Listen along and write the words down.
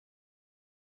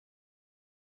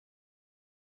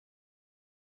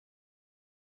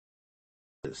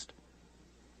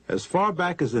As far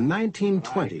back as the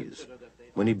 1920s,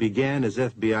 when he began as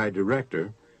FBI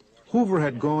director, Hoover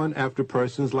had gone after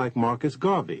persons like Marcus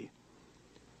Garvey.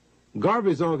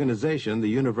 Garvey's organization, the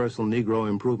Universal Negro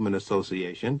Improvement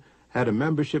Association, had a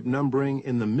membership numbering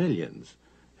in the millions,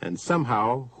 and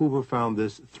somehow Hoover found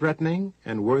this threatening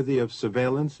and worthy of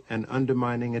surveillance and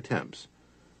undermining attempts.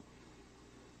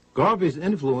 Garvey's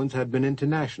influence had been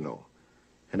international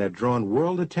and had drawn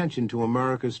world attention to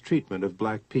America's treatment of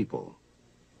black people.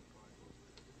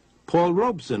 Paul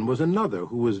Robeson was another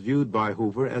who was viewed by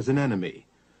Hoover as an enemy.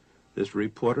 This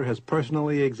reporter has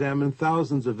personally examined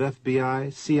thousands of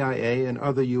FBI, CIA, and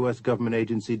other U.S. government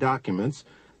agency documents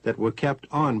that were kept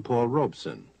on Paul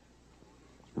Robeson.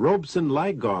 Robeson,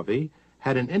 like Garvey,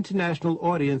 had an international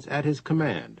audience at his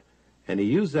command, and he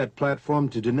used that platform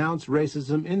to denounce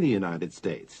racism in the United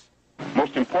States.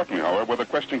 Most importantly, however, were the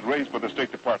questions raised by the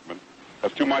State Department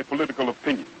as to my political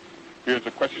opinion. Here's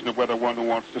a question of whether one who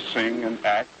wants to sing and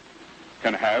act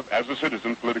can have, as a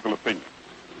citizen, political opinion.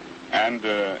 And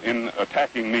in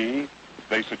attacking me,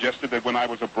 they suggested that when I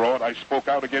was abroad, I spoke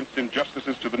out against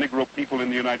injustices to the Negro people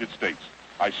in the United States.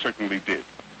 I certainly did.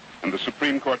 And the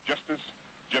Supreme Court Justice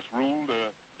just ruled,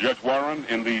 Judge Warren,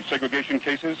 in the segregation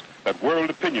cases, that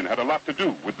world opinion had a lot to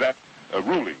do with that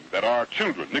ruling, that our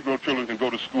children, Negro children, can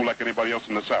go to school like anybody else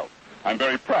in the South. I'm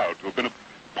very proud to have been a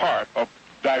part of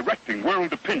directing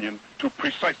world opinion to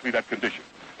precisely that condition.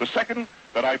 The second,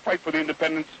 that I fight for the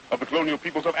independence of the colonial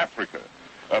peoples of Africa.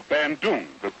 Bandung,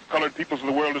 the colored peoples of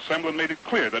the world assembled and made it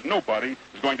clear that nobody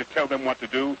is going to tell them what to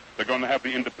do. They're going to have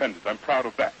the independence. I'm proud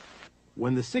of that.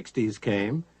 When the 60s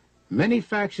came, many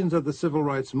factions of the civil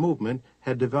rights movement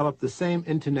had developed the same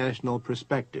international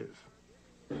perspective.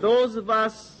 Those of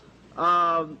us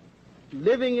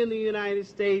living in the United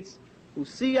States who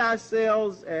see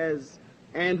ourselves as,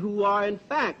 and who are in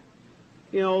fact,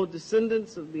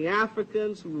 descendants of the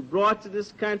Africans who were brought to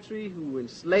this country, who were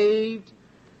enslaved,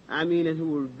 and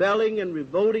who were rebelling and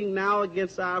revolting now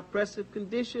against our oppressive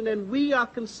condition, and we are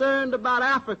concerned about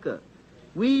Africa.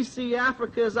 We see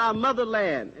Africa as our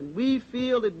motherland, and we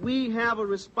feel that we have a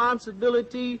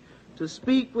responsibility to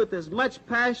speak with as much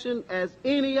passion as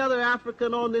any other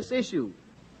African on this issue.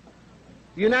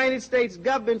 The United States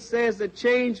government says that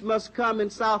change must come in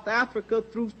South Africa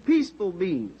through peaceful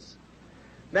means.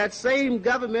 That same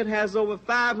government has over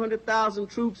 500,000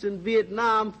 troops in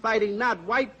Vietnam fighting not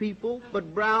white people,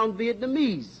 but brown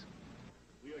Vietnamese.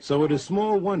 So it is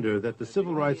small wonder that the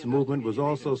civil rights movement was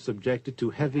also subjected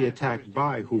to heavy attack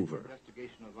by Hoover.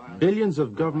 Billions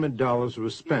of government dollars were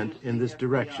spent in this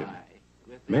direction.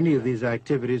 Many of these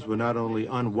activities were not only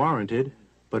unwarranted,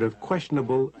 but of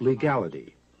questionable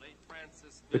legality.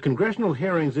 The congressional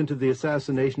hearings into the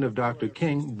assassination of Dr.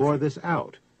 King bore this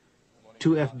out.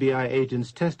 2 FBI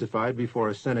agents testified before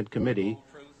a Senate committee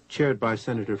chaired by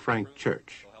Senator Frank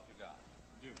Church.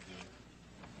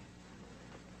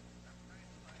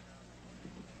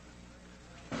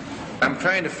 I'm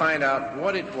trying to find out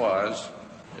what it was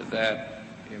that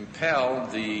impelled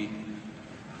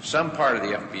some part of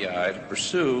the FBI to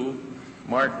pursue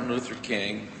Martin Luther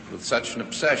King with such an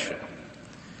obsession.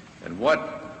 And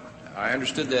what I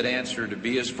understood that answer to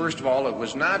be is, first of all, it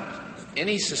was not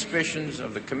any suspicions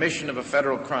of the commission of a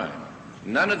federal crime.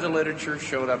 None of the literature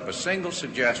showed up a single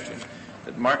suggestion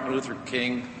that Martin Luther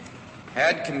King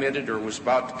had committed or was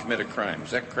about to commit a crime.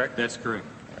 Is that correct? That's correct.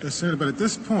 Yes, Senator, but at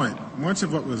this point, much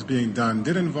of what was being done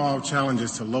did involve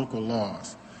challenges to local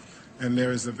laws. And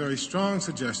there is a very strong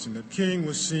suggestion that King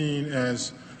was seen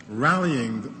as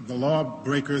rallying the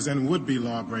lawbreakers and would-be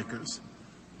lawbreakers,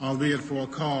 albeit for a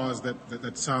cause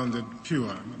that sounded pure.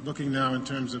 I'm looking now in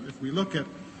terms of, if we look at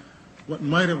what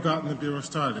might have gotten the Bureau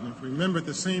started, and if we remember at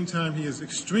the same time he is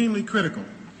extremely critical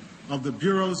of the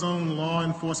Bureau's own law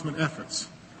enforcement efforts.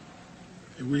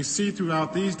 We see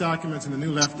throughout these documents and the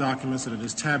New Left documents that it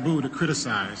is taboo to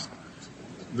criticize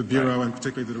the Bureau and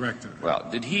particularly the director. Well,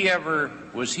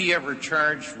 was he ever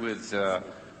charged with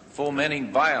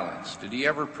fomenting violence? Did he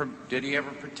ever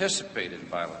participate in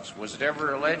violence? Was it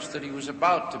ever alleged that he was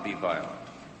about to be violent?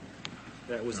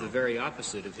 That was the very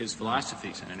opposite of his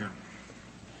philosophy, Senator.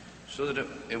 So that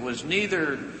it was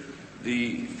neither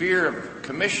the fear of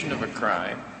commission of a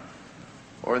crime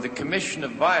or the commission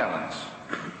of violence.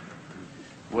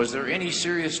 Was there any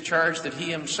serious charge that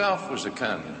he himself was a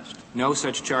communist? No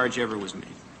such charge ever was made.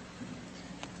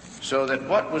 So that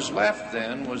what was left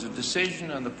then was a decision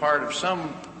on the part of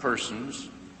some persons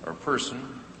or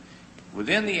person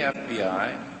within the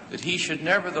FBI that he should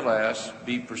nevertheless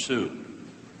be pursued.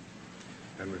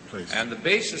 And replaced. And the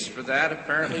basis for that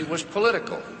apparently was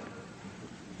political.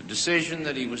 The decision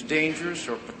that he was dangerous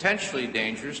or potentially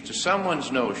dangerous to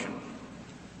someone's notion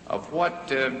of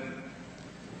what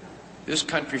this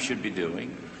country should be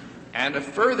doing, and a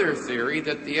further theory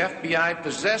that the FBI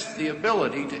possessed the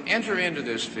ability to enter into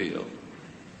this field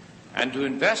and to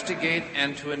investigate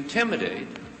and to intimidate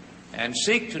and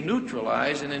seek to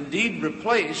neutralize and indeed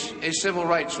replace a civil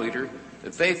rights leader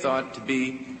that they thought to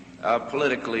be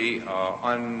politically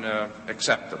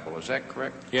unacceptable. Is that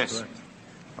correct? Yes. Correct.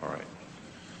 All right.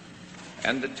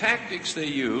 And the tactics they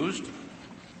used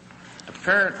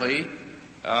apparently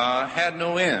had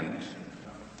no end.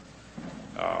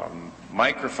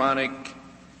 Microphonic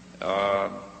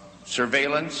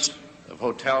surveillance of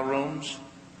hotel rooms.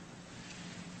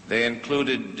 They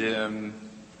included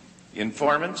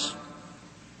informants.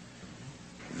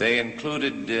 They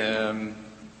included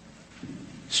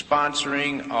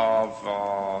sponsoring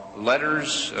of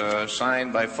letters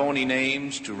signed by phony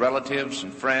names to relatives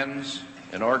and friends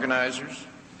and organizers.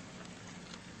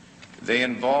 They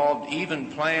involved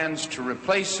even plans to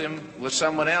replace him with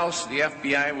someone else the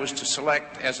FBI was to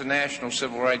select as a national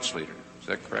civil rights leader. Is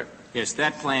that correct? Yes,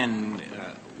 that plan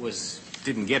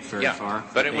didn't get very far.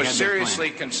 But it was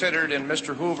seriously considered, and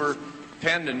Mr. Hoover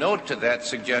penned a note to that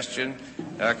suggestion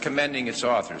commending its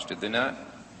authors, did they not?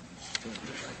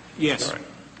 Yes. All right.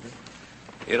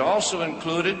 It also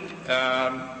included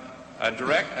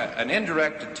an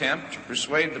indirect attempt to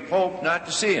persuade the Pope not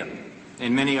to see him.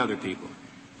 And many other people.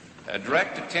 A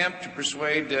direct attempt to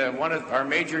persuade one of our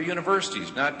major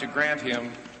universities not to grant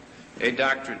him a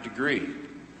doctorate degree.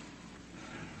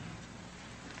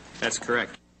 That's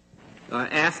correct.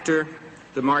 After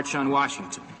the March on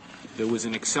Washington, there was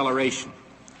an acceleration.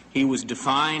 He was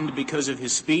defined because of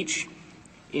his speech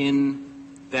in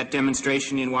that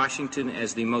demonstration in Washington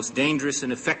as the most dangerous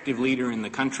and effective leader in the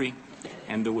country,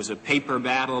 and there was a paper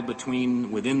battle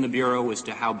within the Bureau as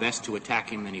to how best to attack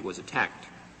him, and he was attacked.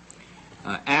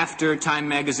 After Time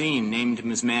magazine named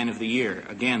him as Man of the Year,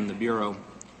 again the Bureau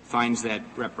finds that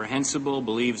reprehensible,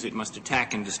 believes it must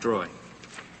attack and destroy.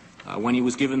 When he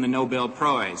was given the Nobel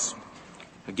Prize,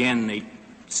 again they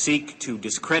seek to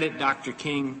discredit Dr.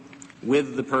 King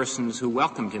with the persons who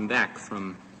welcomed him back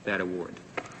from that award.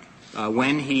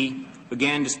 When he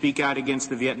began to speak out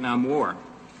against the Vietnam War,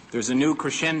 there's a new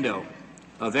crescendo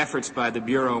of efforts by the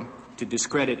Bureau to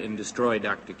discredit and destroy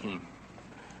Dr. King.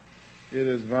 It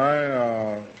is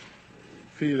my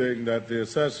feeling that the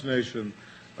assassination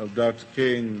of Dr.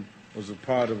 King was a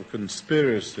part of a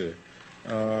conspiracy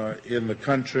in the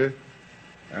country,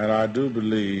 and I do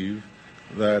believe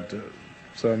that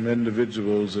some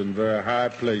individuals in very high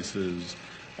places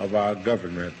of our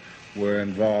government were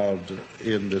involved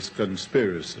in this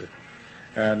conspiracy.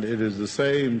 And it is the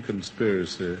same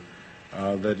conspiracy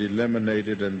that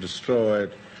eliminated and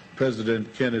destroyed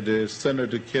President Kennedy,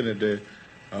 Senator Kennedy,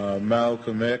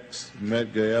 Malcolm X,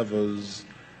 Medgar Evers,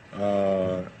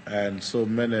 and so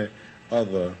many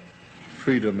other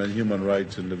freedom and human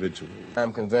rights individuals.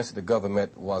 I'm convinced the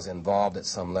government was involved at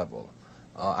some level.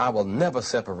 I will never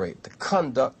separate the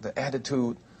conduct, the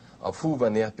attitude of Hoover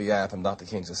and the FBI from Dr.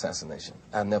 King's assassination.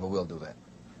 I never will do that.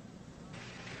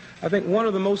 I think one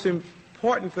of the most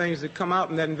important things that come out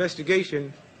in that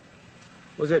investigation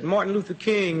was that Martin Luther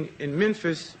King in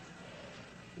Memphis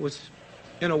was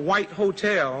in a white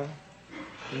hotel,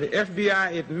 and the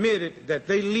FBI admitted that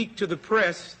they leaked to the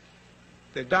press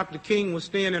that Dr. King was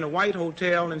staying in a white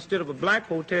hotel instead of a black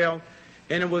hotel,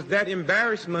 and it was that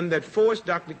embarrassment that forced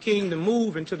Dr. King to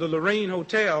move into the Lorraine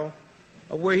Hotel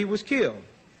where he was killed.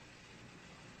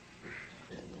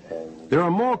 There are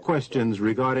more questions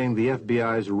regarding the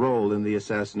FBI's role in the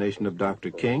assassination of Dr.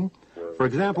 King. For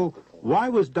example, why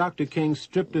was Dr. King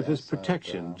stripped of his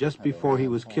protection just before he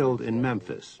was killed in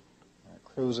Memphis?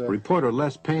 Reporter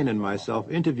Les Payne and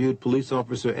myself interviewed police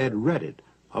officer Ed Reddit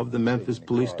of the Memphis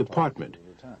Police Department,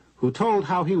 who told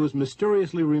how he was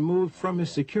mysteriously removed from his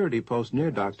security post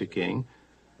near Dr. King.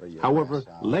 However,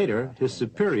 later, his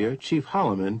superior, Chief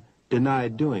Holloman,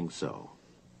 denied doing so.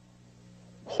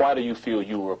 Why do you feel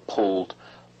you were pulled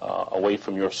away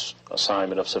from your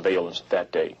assignment of surveillance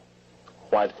that day?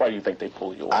 Why do you think they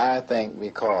pulled you away? I think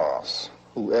because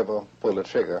whoever pulled the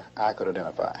trigger, I could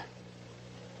identify.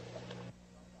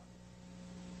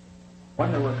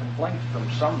 When there were complaints from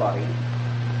somebody,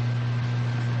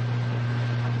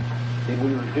 did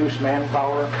we reduce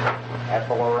manpower at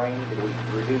the Lorraine? Did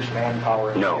we reduce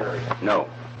manpower in the area? No.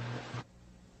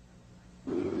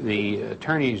 The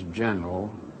attorneys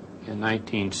general in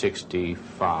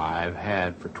 1965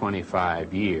 had for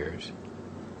 25 years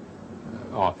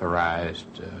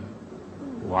authorized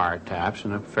wiretaps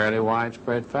in a fairly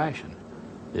widespread fashion.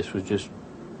 This was just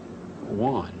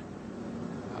one.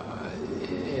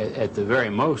 At the very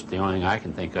most, the only thing I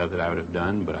can think of that I would have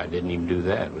done, but I didn't even do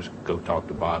that, was go talk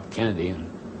to Bob Kennedy and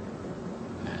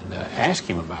ask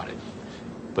him about it.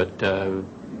 But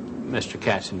Mr.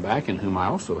 Katzenbach, in whom I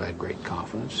also had great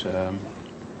confidence,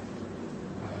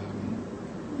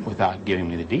 without giving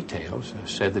me the details,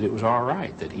 said that it was all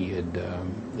right, that he had,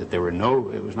 that there were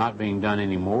it was not being done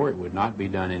anymore, it would not be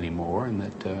done anymore, and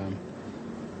that there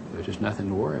was just nothing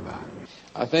to worry about.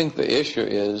 I think the issue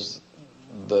is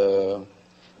the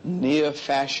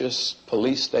near-fascist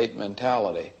police state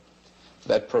mentality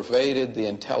that pervaded the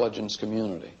intelligence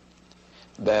community,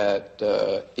 that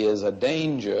is a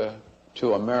danger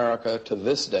to America to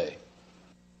this day.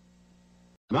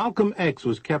 Malcolm X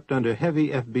was kept under heavy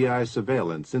FBI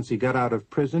surveillance since he got out of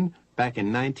prison back in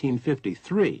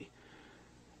 1953.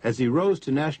 As he rose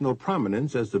to national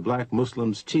prominence as the black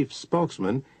Muslims' chief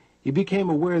spokesman, he became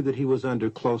aware that he was under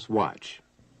close watch.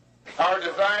 Our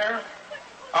desire,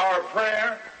 our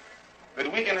prayer,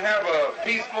 that we can have a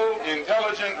peaceful,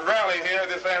 intelligent rally here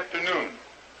this afternoon.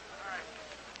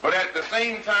 But at the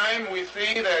same time, we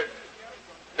see that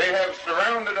they have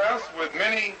surrounded us with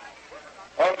many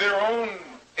of their own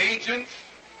agents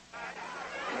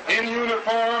in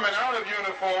uniform and out of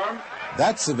uniform.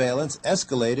 That surveillance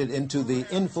escalated into the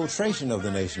infiltration of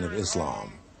the Nation of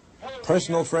Islam.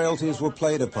 Personal frailties were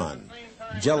played upon,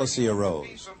 jealousy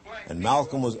arose, and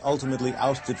Malcolm was ultimately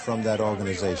ousted from that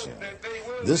organization.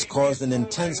 This caused an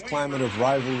intense climate of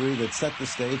rivalry that set the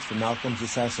stage for Malcolm's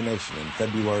assassination in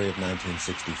February of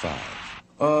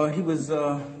 1965. He was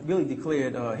really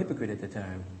declared a hypocrite at the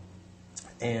time.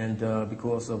 And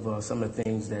because of some of the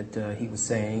things that he was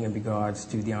saying in regards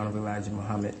to the Honorable Elijah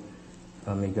Muhammad,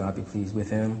 may God be pleased with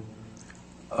him,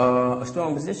 a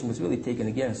strong position was really taken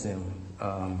against him.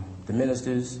 The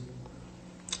ministers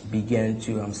began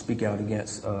to speak out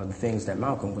against the things that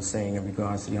Malcolm was saying in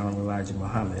regards to the Honorable Elijah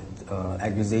Muhammad,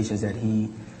 accusations that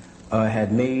he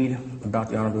had made about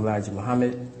the Honorable Elijah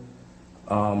Muhammad.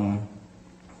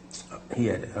 He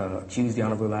had accused the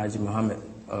Honorable Elijah Muhammad,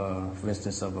 for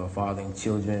instance, of fathering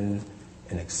children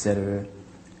and etc.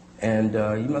 And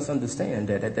you must understand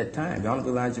that at that time, the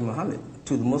Honorable Elijah Muhammad,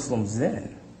 to the Muslims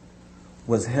then,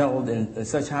 was held in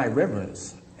such high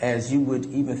reverence as you would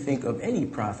even think of any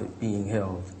prophet being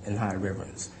held in high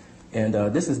reverence. And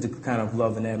this is the kind of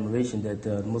love and admiration that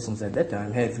the Muslims at that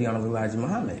time had for the Honorable Elijah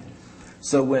Muhammad.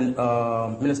 So when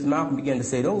Minister Malcolm began to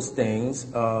say those things,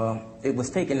 it was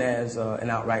taken as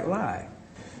an outright lie.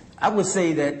 I would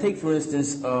say that, take for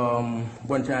instance,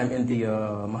 one time in the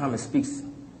Muhammad Speaks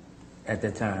at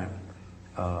that time,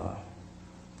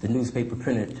 the newspaper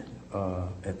printed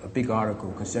a big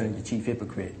article concerning the chief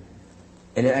hypocrite.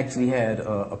 And it actually had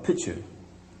a picture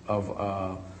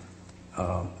of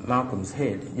Malcolm's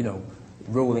head, you know,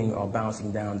 rolling or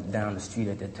bouncing down the street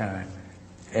at that time.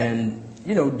 And,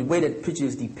 you know, the way that picture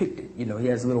is depicted, you know, he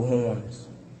has little horns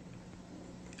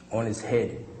on his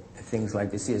head and things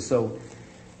like this here. So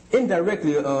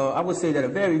indirectly, I would say that a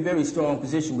very, very strong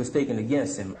position was taken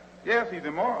against him. Yes, he's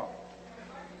immoral.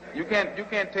 You can't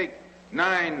take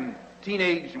 9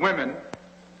 teenage women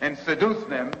and seduce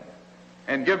them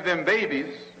and give them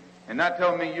babies and not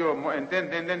tell me and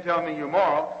then tell me you're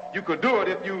moral. You could do it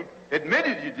if you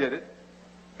admitted you did it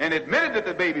and admitted that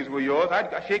the babies were yours.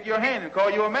 I'd shake your hand and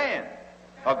call you a man.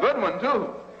 A good one,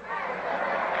 too.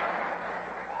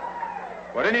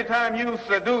 But anytime you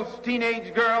seduce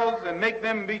teenage girls and make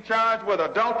them be charged with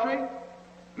adultery,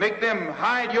 make them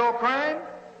hide your crime,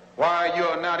 why,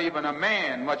 you're not even a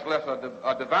man, much less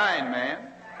a divine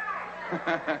man.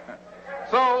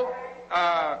 So,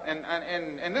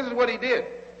 and this is what he did.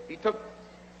 He took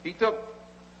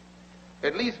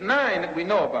at least 9 that we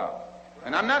know about.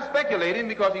 And I'm not speculating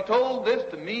because he told this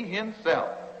to me himself.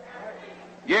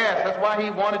 Yes, that's why he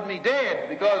wanted me dead,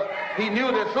 because he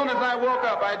knew that as soon as I woke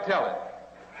up, I'd tell it.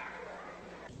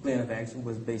 Plan of action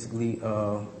was basically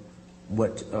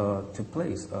what took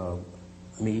place.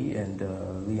 Me and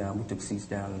Leon, we took seats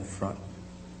down in the front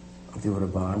of the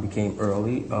Autobahn. We came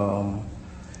early.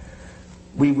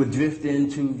 We would drift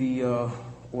into the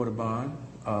Autobahn.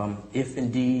 If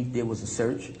indeed there was a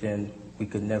search, then we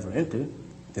could never enter.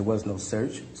 There was no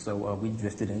search, so we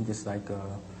drifted in just like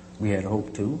we had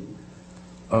hoped to.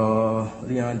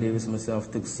 Leon Davis and myself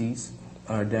took seats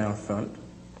down front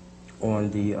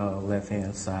on the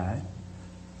left-hand side.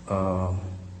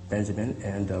 Benjamin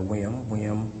and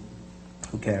William,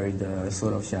 who carried the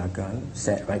sort-of shotgun,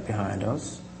 sat right behind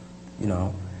us, you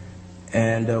know.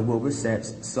 And Wilbur sat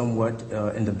somewhat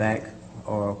in the back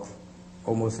or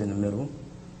almost in the middle.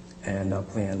 And our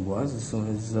plan was, as soon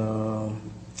as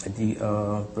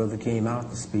the brother came out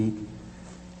to speak,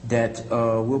 that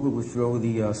Wilbur would throw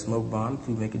the smoke bomb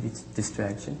to make a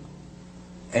distraction,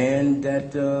 and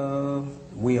that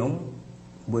William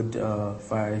would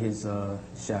fire his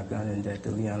shotgun, and that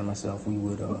Leon and myself, we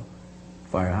would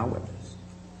fire our weapons,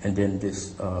 and then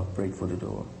this break for the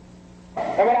door.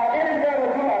 And without any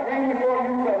further ado, I bring before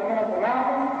you Minister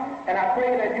Malcolm, and I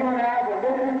pray that you and I will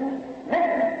listen,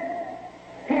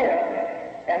 hear,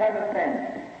 and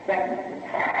understand. Thank you.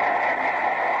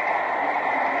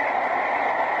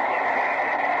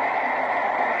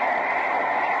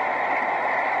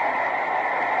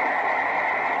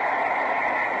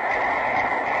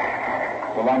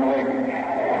 Salam alaikum.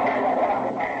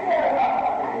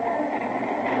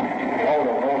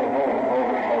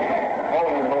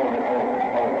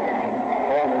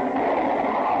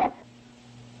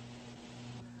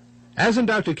 As in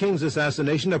Dr. King's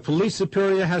assassination, a police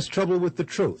superior has trouble with the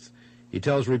truth. He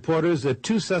tells reporters that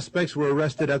 2 suspects were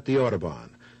arrested at the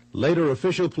Audubon. Later,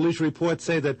 official police reports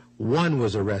say that 1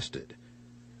 was arrested.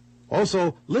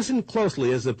 Also, listen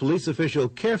closely as the police official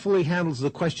carefully handles the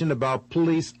question about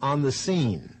police on the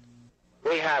scene.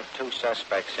 We have 2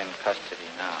 suspects in custody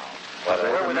now.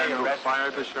 Where were they arrested?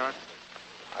 Fired the shot?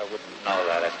 I wouldn't know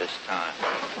that at this time.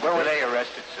 Where were they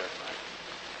arrested, sir?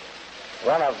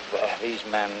 One of these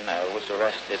men was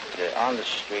arrested on the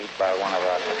street by one of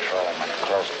our patrolmen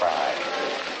close by.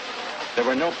 There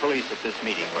were no police at this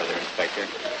meeting, were there, Inspector?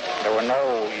 There were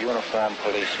no uniformed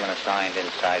policemen assigned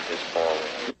inside this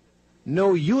ballroom.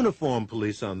 No uniformed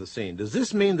police on the scene. Does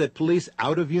this mean that police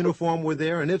out of uniform were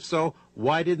there? And if so,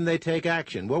 why didn't they take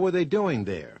action? What were they doing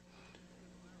there?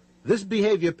 This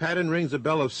behavior pattern rings a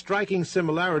bell of striking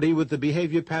similarity with the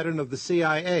behavior pattern of the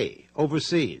CIA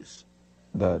overseas.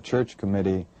 The church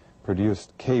committee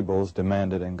produced cables,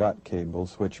 demanded and got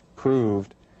cables, which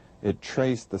proved it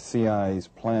traced the CIA's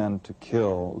plan to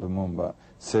kill Lumumba.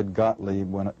 Sid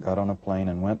Gottlieb got on a plane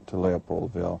and went to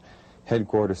Leopoldville.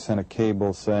 Headquarters sent a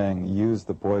cable saying, use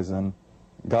the poison.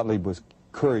 Gottlieb was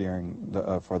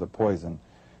couriering for the poison.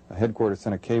 Headquarters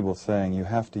sent a cable saying, you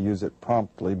have to use it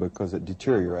promptly because it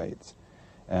deteriorates.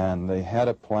 And they had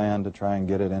a plan to try and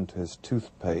get it into his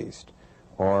toothpaste,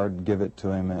 or give it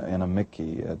to him in a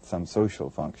Mickey at some social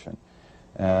function.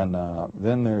 And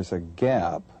then there's a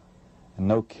gap, and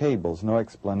no cables, no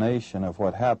explanation of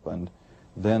what happened.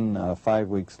 Then 5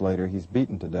 weeks later, he's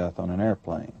beaten to death on an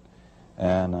airplane.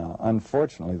 And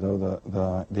unfortunately, though,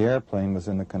 the airplane was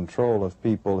in the control of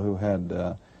people who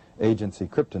had agency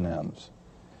cryptonyms.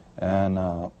 And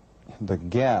the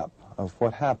gap of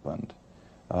what happened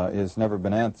has never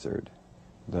been answered.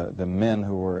 The men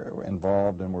who were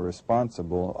involved and were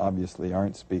responsible obviously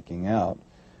aren't speaking out,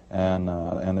 and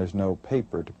there's no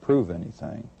paper to prove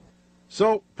anything.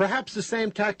 So perhaps the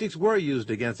same tactics were used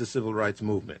against the civil rights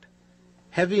movement.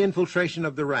 Heavy infiltration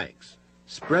of the ranks,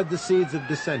 spread the seeds of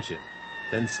dissension,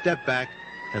 then step back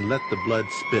and let the blood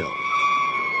spill.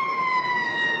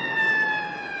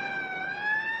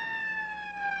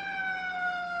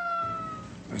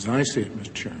 As I see it,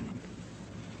 Mr. Chairman,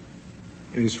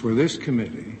 is for this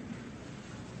committee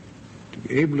to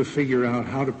be able to figure out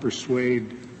how to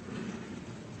persuade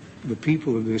the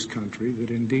people of this country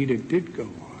that indeed it did go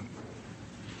on.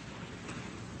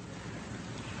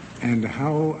 And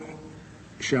how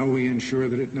shall we ensure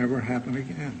that it never happen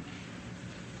again?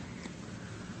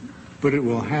 But it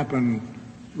will happen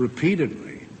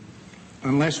repeatedly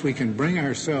unless we can bring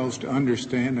ourselves to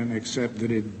understand and accept that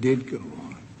it did go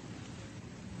on.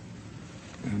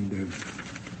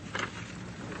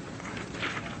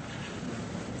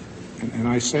 And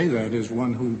I say that as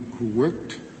one who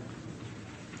worked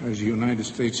as a United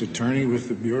States attorney with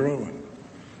the Bureau and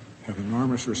have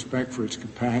enormous respect for its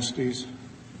capacities in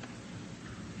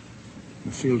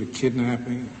the field of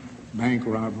kidnapping, bank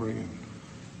robbery, and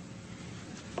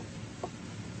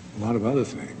a lot of other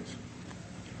things,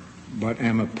 but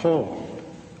am appalled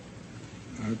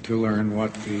to learn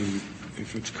what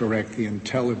if it's correct, the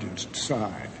intelligence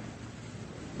side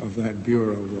of that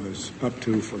Bureau was up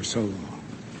to for so long.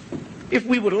 If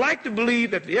we would like to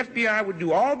believe that the FBI would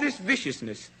do all this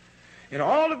viciousness and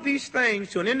all of these things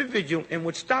to an individual and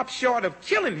would stop short of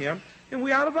killing him, then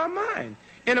we're out of our mind.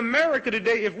 In America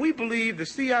today, if we believe the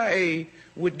CIA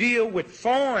would deal with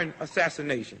foreign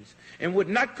assassinations and would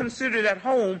not consider it at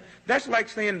home, that's like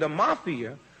saying the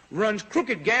mafia runs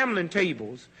crooked gambling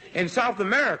tables in South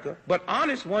America, but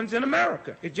honest ones in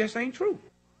America. It just ain't true.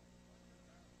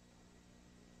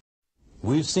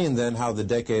 We've seen then how the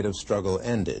decade of struggle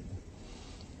ended.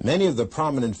 Many of the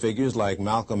prominent figures like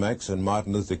Malcolm X and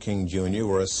Martin Luther King Jr.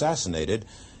 were assassinated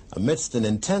amidst an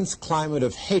intense climate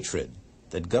of hatred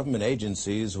that government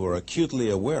agencies were acutely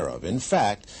aware of. In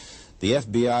fact, the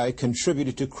FBI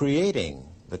contributed to creating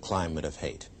the climate of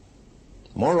hate.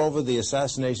 Moreover, the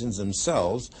assassinations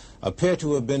themselves appear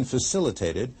to have been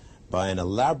facilitated by an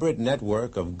elaborate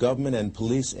network of government and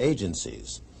police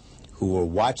agencies who were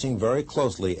watching very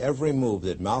closely every move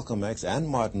that Malcolm X and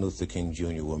Martin Luther King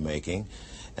Jr. were making,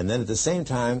 and then at the same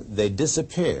time they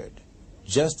disappeared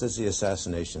just as the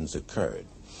assassinations occurred.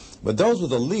 But those were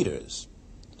the leaders.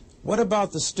 What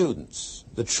about the students,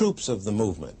 the troops of the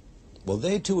movement? Well,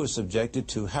 they too were subjected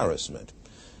to harassment.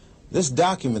 This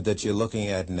document that you're looking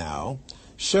at now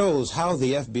shows how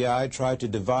the FBI tried to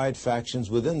divide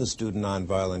factions within the Student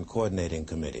Nonviolent Coordinating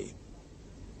Committee.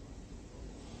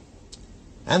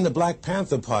 And the Black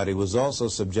Panther Party was also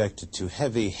subjected to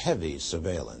heavy, heavy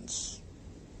surveillance.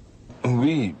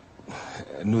 We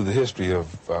knew the history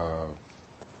of the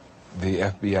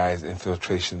FBI's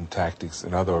infiltration tactics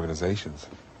in other organizations,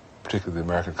 particularly the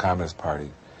American Communist Party.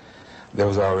 There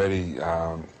was already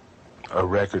a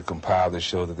record compiled that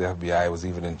showed that the FBI was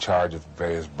even in charge of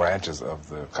various branches of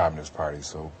the Communist Party.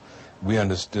 So we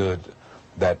understood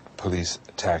that police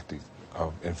tactic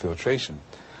of infiltration.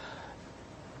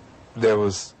 There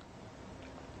was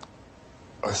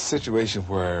a situation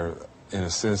where, in a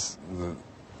sense, the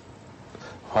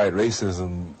white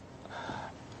racism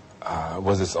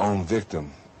was its own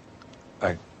victim.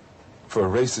 Like, for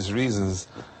racist reasons,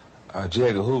 J.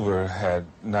 Edgar Hoover had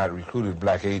not recruited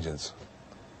black agents.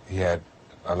 He had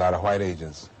a lot of white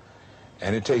agents.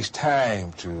 And it takes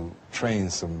time to train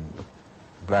some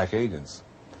black agents.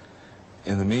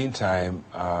 In the meantime,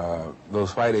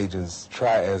 those white agents,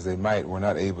 try as they might, were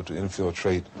not able to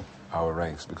infiltrate our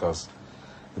ranks because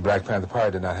the Black Panther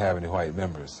Party did not have any white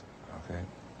members, okay?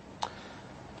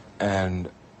 And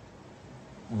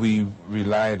we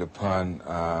relied upon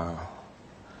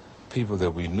people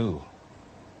that we knew.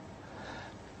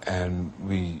 And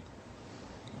we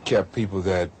kept people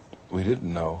that we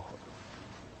didn't know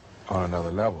on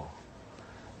another level.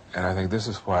 And I think this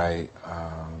is why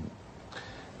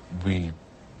we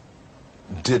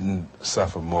didn't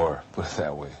suffer more, put it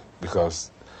that way,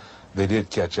 because they did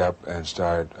catch up and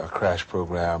start a crash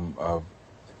program of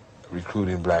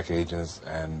recruiting black agents,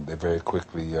 and they very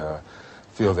quickly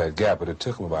filled that gap, but it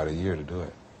took them about a year to do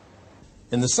it.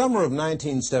 In the summer of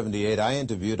 1978, I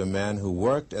interviewed a man who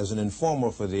worked as an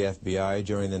informer for the FBI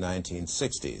during the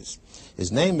 1960s.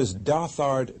 His name is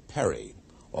Dothard Perry,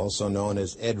 also known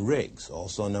as Ed Riggs,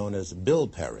 also known as Bill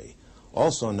Perry,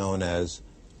 also known as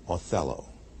Othello.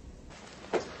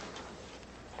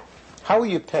 How were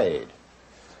you paid?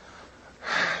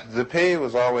 The pay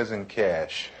was always in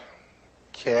cash.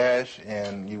 Cash,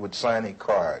 and you would sign a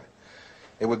card.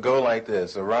 It would go like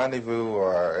this. A rendezvous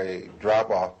or a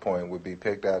drop-off point would be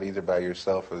picked out either by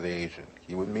yourself or the agent.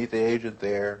 You would meet the agent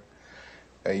there.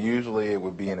 Usually it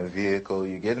would be in a vehicle.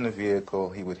 You get in the vehicle,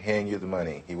 he would hand you the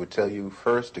money. He would tell you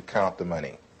first to count the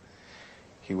money.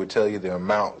 He would tell you the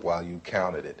amount while you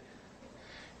counted it.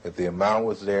 If the amount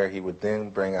was there, he would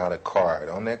then bring out a card.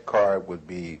 On that card would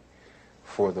be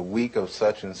for the week of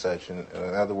such and such. In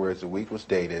other words, the week was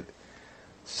dated.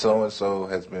 So-and-so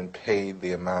has been paid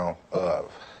the amount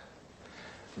of.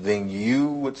 Then you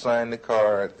would sign the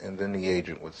card, and then the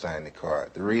agent would sign the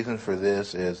card. The reason for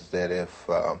this is that if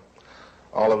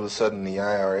all of a sudden the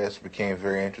IRS became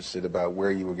very interested about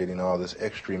where you were getting all this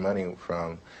extra money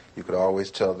from, you could always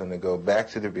tell them to go back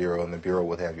to the Bureau, and the Bureau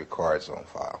would have your cards on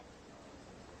file.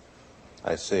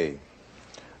 I see.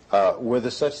 Were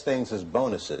there such things as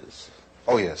bonuses?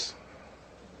 Oh, yes.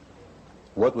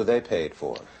 What were they paid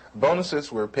for?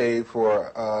 Bonuses were paid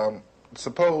for,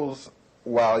 suppose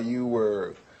while you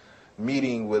were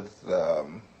meeting with,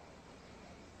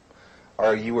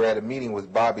 or you were at a meeting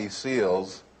with Bobby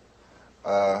Seals,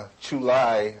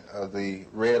 Chulai of the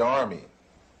Red Army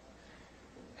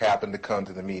happened to come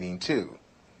to the meeting too,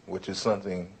 which is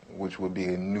something which would be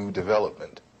a new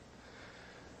development.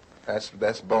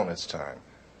 That's bonus time.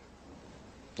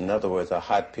 In other words, a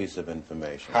hot piece of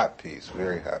information. Hot piece,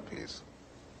 very hot piece.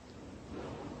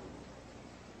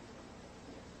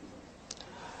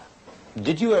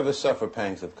 Did you ever suffer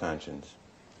pangs of conscience?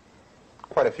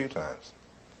 Quite a few times.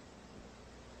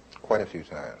 Quite a few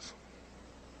times.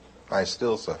 I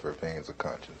still suffer pains of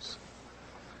conscience.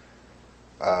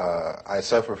 I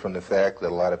suffer from the fact that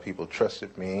a lot of people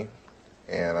trusted me,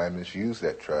 and I misused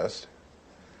that trust.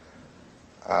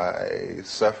 I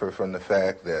suffer from the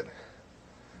fact that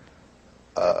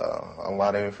a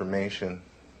lot of information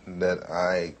that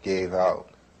I gave out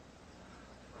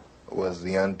was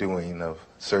the undoing of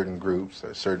certain groups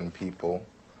or certain people.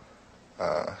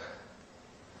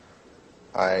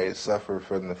 I suffer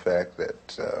from the fact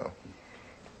that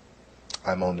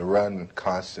I'm on the run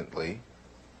constantly.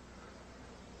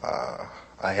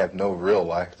 I have no real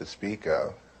life to speak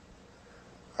of.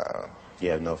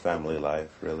 You have no family life,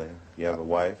 really? You have a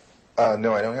wife?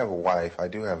 No, I don't have a wife. I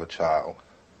do have a child.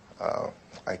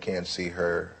 I can't see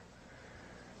her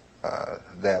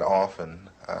that often.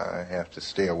 I have to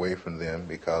stay away from them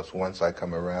because once I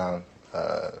come around,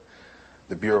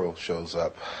 the Bureau shows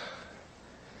up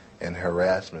and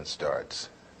harassment starts.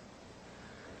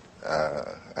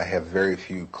 I have very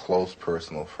few close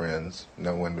personal friends,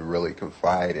 no one to really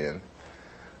confide in.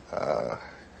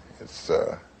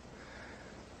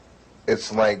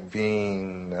 It's like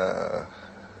being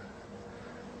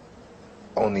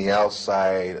on the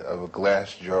outside of a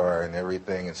glass jar and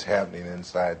everything is happening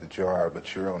inside the jar,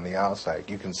 but you're on the outside.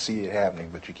 You can see it happening,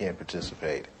 but you can't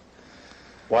participate.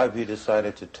 Why have you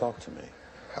decided to talk to me?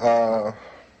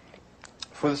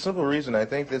 For the simple reason, I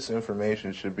think this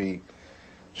information should be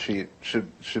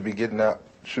getting out,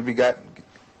 should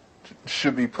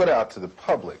be put out to the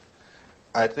public.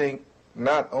 I think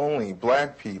not only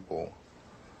black people,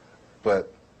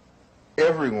 but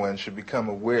everyone should become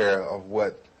aware of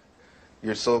what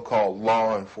your so-called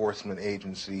law enforcement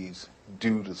agencies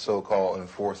do to so-called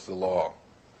enforce the law.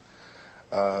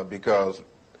 Because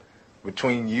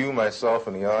between you, myself,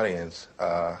 and the audience,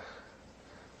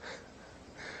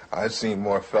 I've seen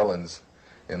more felons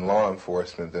in law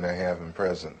enforcement than I have in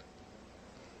prison.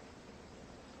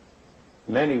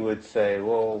 Many would say,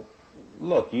 well,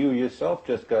 look, you yourself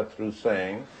just got through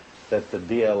saying that the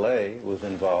DLA was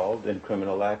involved in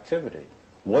criminal activity.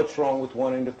 What's wrong with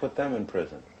wanting to put them in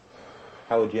prison?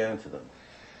 How would you answer them?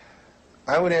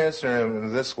 I would answer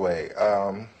them this way.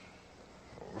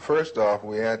 First off,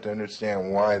 we have to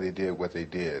understand why they did what they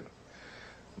did.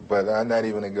 But I'm not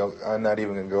even going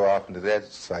to go off into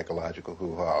that psychological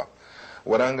hoo-ha.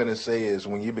 What I'm going to say is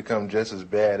when you become just as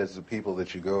bad as the people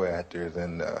that you go after,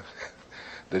 then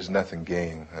there's nothing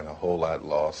gained and a whole lot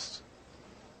lost.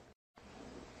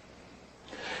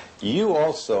 You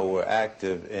also were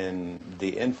active in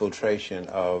the infiltration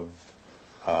of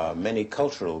many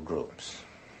cultural groups.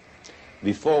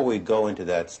 Before we go into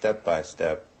that step by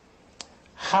step,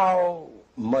 how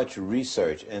much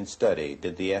research and study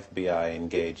did the FBI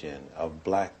engage in of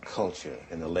black culture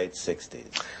in the late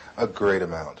 60s? A great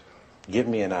amount. Give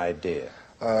me an idea.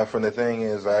 From the thing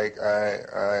is, they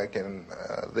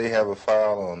have a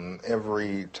file on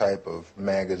every type of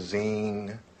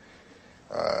magazine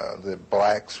that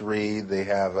blacks read. They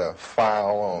have a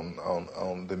file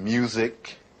on the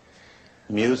music.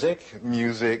 Music?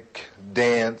 Music,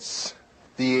 dance,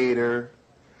 theater,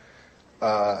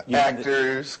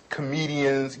 actors,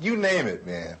 comedians, you name it,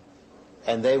 man.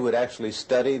 And they would actually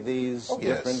study these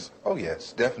different... Yes. Oh,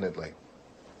 yes, definitely.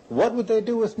 What would they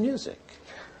do with music?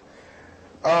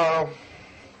 To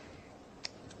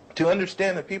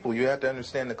understand the people, you have to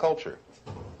understand the culture.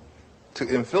 To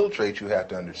infiltrate, you have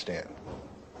to understand.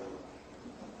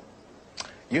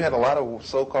 You had a lot of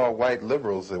so-called white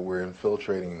liberals that were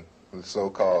infiltrating the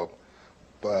so-called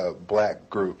black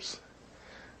groups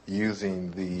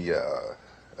using the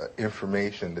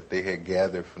information that they had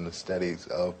gathered from the studies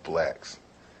of blacks.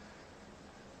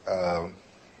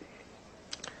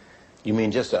 You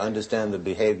mean just to understand the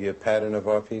behavior pattern of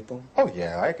our people? Oh,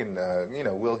 yeah. I can,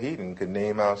 Will Heaton could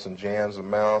name out some jams of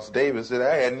Miles Davis that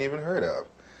I hadn't even heard of.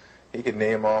 He could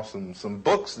name off some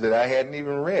books that I hadn't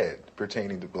even read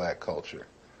pertaining to black culture.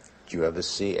 Did you ever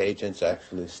see agents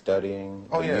actually studying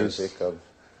the music of...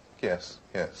 Yes,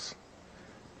 yes.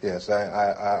 Yes,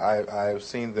 I've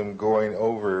seen them going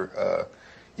over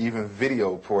even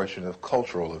video portion of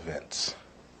cultural events.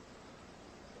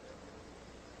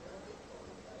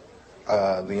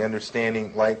 The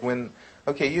understanding, like when,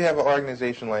 you have an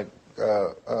organization like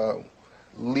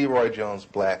Leroy Jones'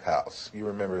 Black House. You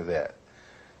remember that?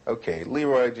 Okay,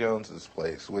 Leroy Jones's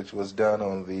place, which was done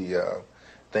on the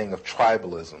thing of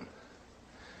tribalism.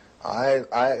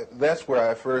 That's where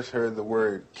I first heard the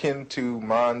word Kintu,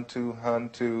 Mantu,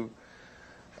 Huntu,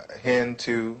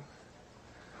 Hentu.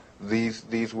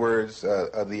 These words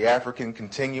of the African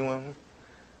continuum.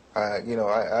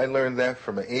 I learned that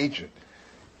from an agent.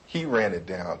 He ran it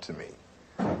down to me.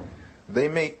 They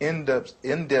make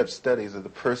in-depth studies of the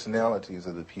personalities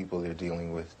of the people they're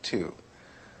dealing with too,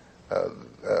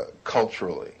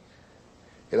 culturally.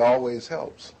 It always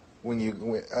helps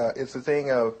it's the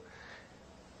thing of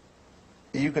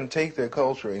you can take their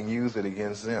culture and use it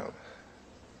against them.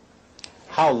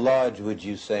 How large would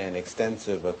you say an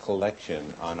extensive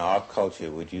collection on our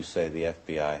culture would you say the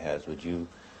FBI has? Would you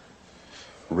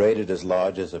rate it as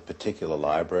large as a particular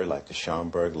library, like the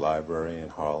Schomburg Library in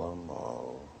Harlem?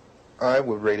 Or... I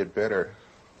would rate it better.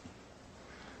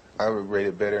 I would rate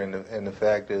it better, and the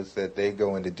fact is that they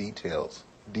go into details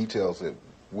that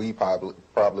we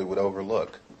probably would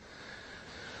overlook.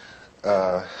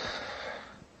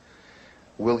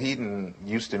 Will Heaton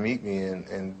used to meet me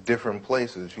in different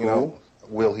places. You know,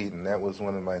 Will Heaton, that was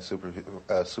one of my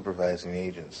supervising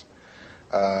agents.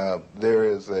 There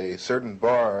is a certain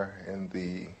bar in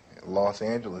the Los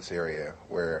Angeles area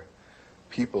where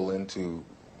people into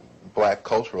black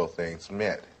cultural things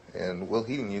met, and Will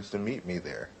Heaton used to meet me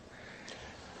there.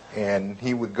 And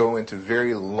he would go into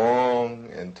very long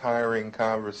and tiring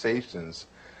conversations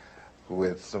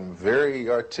with some very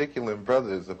articulate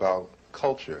brothers about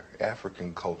culture,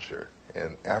 African culture,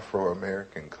 and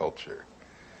Afro-American culture.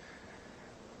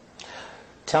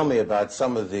 Tell me about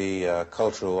some of the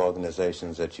cultural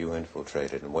organizations that you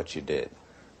infiltrated and what you did.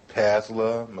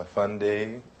 PASLA,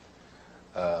 Mafunde,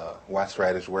 Watts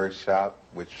Writers Workshop,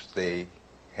 which they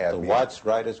had. The Watts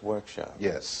Writers Workshop?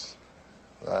 Yes.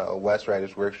 Watts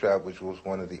Writers Workshop, which was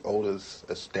one of the oldest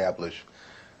established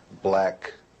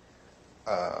black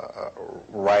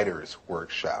writers'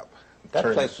 workshop.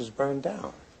 That place was burned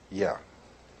down. Yeah.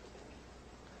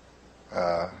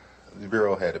 The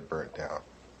Bureau had it burnt down.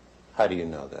 How do you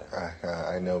know that?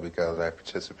 I know because I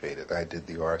participated. I did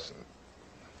the arson.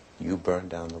 You burned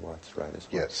down the Watts Writers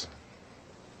Workshop? Yes.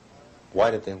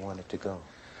 Why did they want it to go?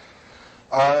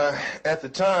 At the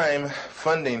time,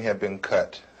 funding had been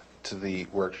cut to the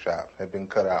workshop, had been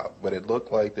cut out, but it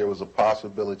looked like there was a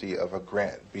possibility of a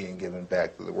grant being given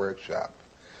back to the workshop.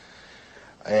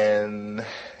 And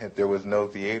if there was no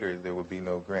theater, there would be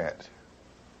no grant.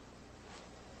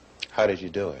 How did you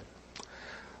do it?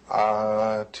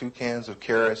 2 cans of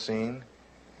kerosene,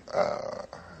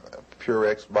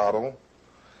 Purex bottle,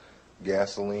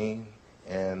 gasoline,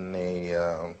 and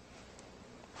a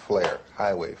flare,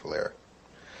 highway flare.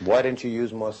 Why didn't you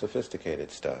use more sophisticated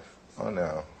stuff? Oh,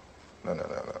 no. No.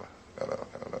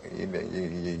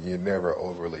 You're never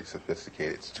overly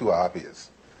sophisticated. It's too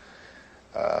obvious.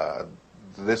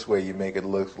 This way you make it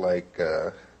look like,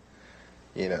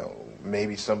 you know,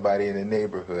 maybe somebody in the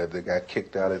neighborhood that got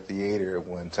kicked out of theater at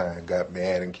one time got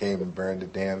mad and came and burned the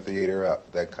damn theater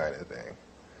up, that kind of thing.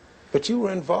 But you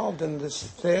were involved in this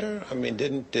theater? I mean,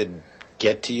 did it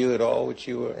get to you at all what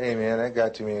you were? Hey, man, that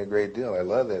got to me a great deal. I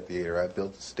love that theater. I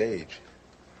built the stage.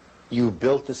 You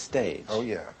built the stage? Oh,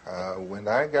 yeah. When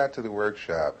I got to the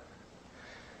workshop,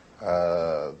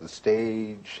 the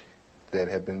stage that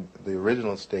had been, the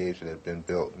original stage that had been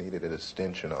built needed an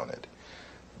extension on it.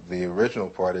 The original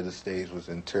part of the stage was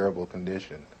in terrible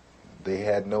condition. They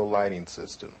had no lighting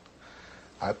system.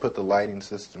 I put the lighting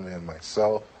system in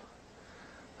myself.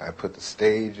 I put the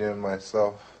stage in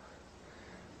myself.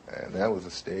 And that was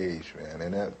a stage, man.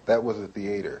 And that was a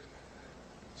theater.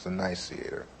 It's a nice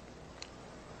theater.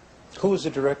 Who was the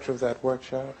director of that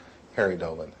workshop? Harry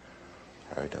Dolan.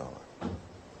 Harry Dolan.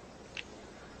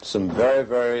 Some very,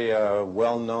 very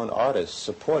well-known artists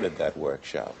supported that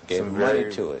workshop, gave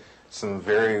money to it. Some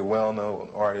very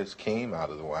well-known artists came out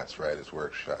of the Watts Writers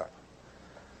Workshop.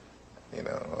 You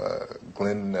know,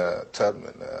 Glenn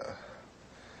Tubman,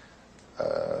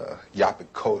 Yaphet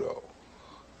Kotto.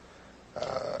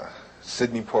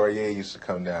 Sidney Poitier used to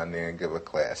come down there and give a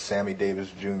class. Sammy Davis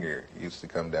Jr. used to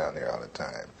come down there all the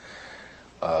time.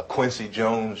 Quincy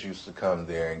Jones used to come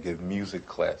there and give music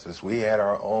classes. We had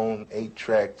our own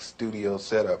 8-track studio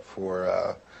setup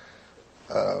for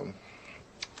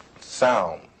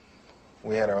sound.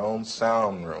 We had our own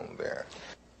sound room there.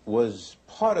 Was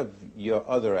part of your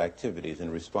other activities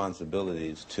and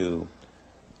responsibilities to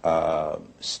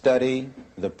study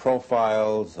the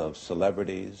profiles of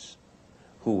celebrities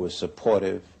who were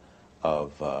supportive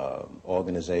of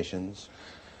organizations?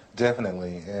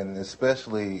 Definitely, and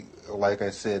especially, like I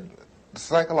said,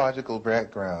 psychological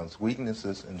backgrounds,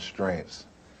 weaknesses and strengths.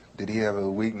 Did he have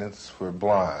a weakness for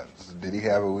blondes? Did he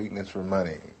have a weakness for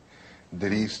money?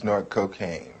 Did he snort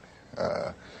cocaine?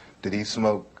 Did he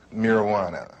smoke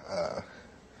marijuana?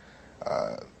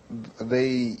 They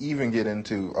even get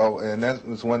into, and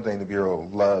that's one thing the Bureau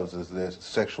loves, is their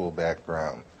sexual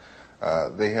background.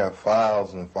 They have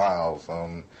files and files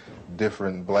on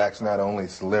different blacks, not only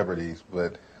celebrities,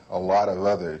 but a lot of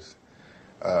others,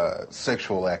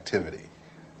 sexual activity.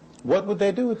 What would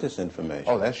they do with this information?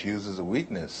 Oh, that's used as a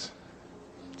weakness.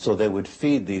 So they would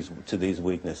feed to these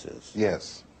weaknesses?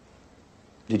 Yes.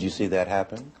 Did you see that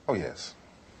happen? Oh, yes.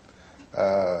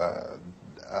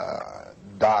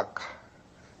 Doc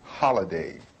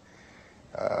Holliday,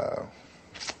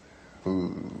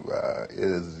 who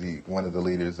is one of the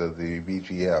leaders of the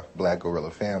BGF, Black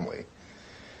Guerrilla Family,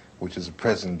 which is a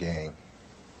prison gang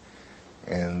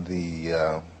in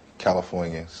the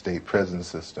California state prison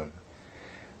system.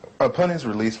 Upon his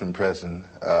release from prison,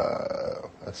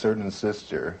 a certain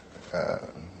sister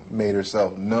made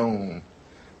herself known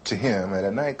to him at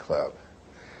a nightclub,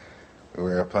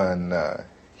 whereupon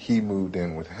he moved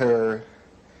in with her,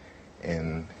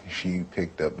 and she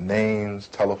picked up names,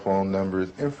 telephone numbers,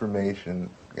 information,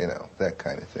 you know, that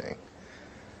kind of thing.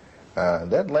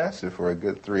 That lasted for a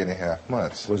good 3.5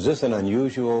 months. Was this an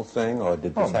unusual thing, or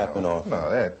did this happen often? No,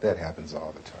 that happens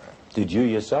all the time. Did you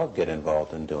yourself get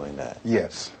involved in doing that?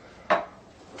 Yes.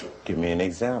 Give me an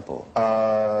example.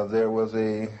 There was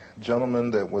a gentleman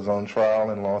that was on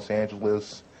trial in Los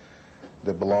Angeles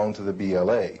that belonged to the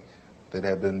BLA that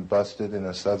had been busted in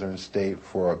a southern state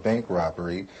for a bank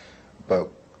robbery, but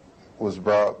was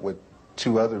brought with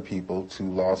 2 other people to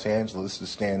Los Angeles to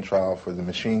stand trial for the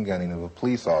machine gunning of a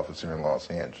police officer in Los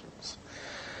Angeles.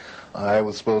 I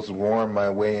was supposed to worm my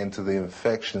way into the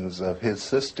affections of his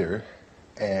sister,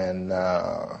 and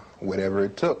whatever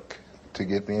it took to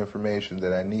get the information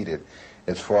that I needed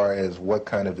as far as what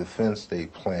kind of defense they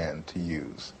planned to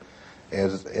use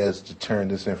as to turn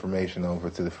this information over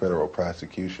to the federal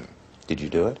prosecution. Did you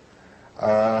do it?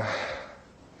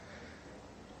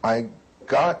 I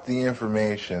got the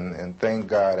information, and thank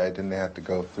God I didn't have to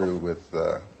go through with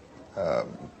the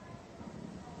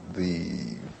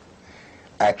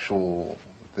actual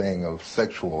thing of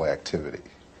sexual activity.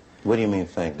 What do you mean,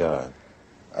 thank God?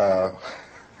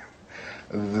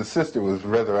 The sister was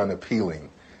rather unappealing.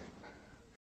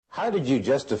 How did you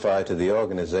justify to the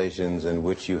organizations in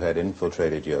which you had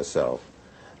infiltrated yourself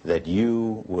that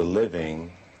you were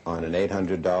living on an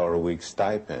 $800 a week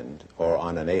stipend or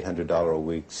on an $800 a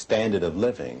week standard of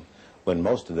living when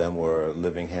most of them were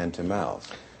living hand to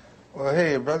mouth? Well,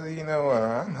 hey, brother, you know,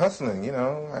 I'm hustling, you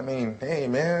know. I mean, hey,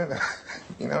 man,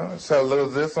 you know, sell a little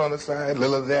of this on the side, a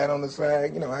little of that on the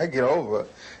side. You know, I get over,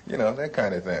 you know, that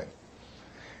kind of thing.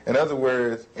 In other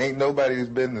words, ain't nobody's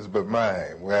business but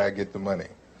mine where I get the money.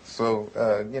 So,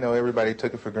 you know, everybody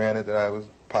took it for granted that I was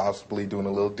possibly doing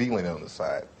a little dealing on the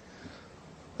side.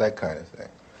 That kind of thing.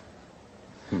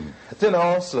 Then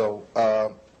also,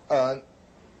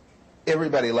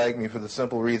 everybody liked me for the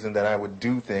simple reason that I would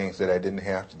do things that I didn't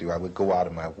have to do. I would go out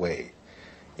of my way.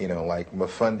 You know, like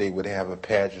Mafunde would have a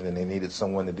pageant and they needed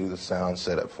someone to do the sound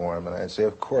setup for him, and I'd say,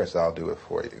 of course, I'll do it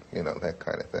for you. You know, that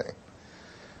kind of thing.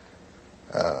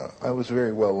 I was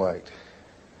very well liked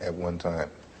at one time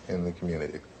in the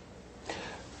community.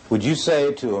 Would you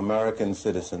say to American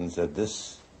citizens that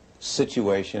this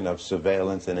situation of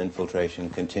surveillance and infiltration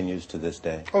continues to this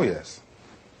day? Oh, yes.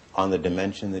 On the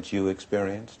dimension that you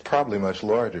experienced? Probably much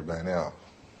larger by now.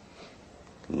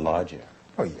 Larger?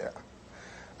 Oh, yeah.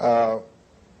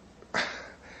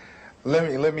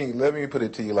 Let me put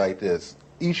it to you like this.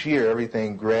 Each year,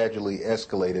 everything gradually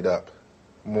escalated up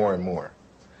more and more.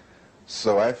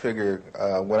 So I figured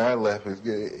when I left,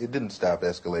 it didn't stop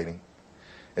escalating.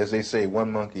 As they say,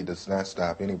 one monkey does not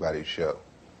stop anybody's show.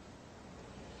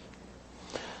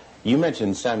 You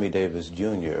mentioned Sammy Davis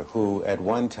Jr., who at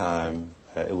one time,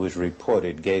 it was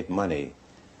reported, gave money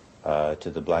to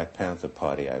the Black Panther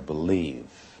Party, I believe.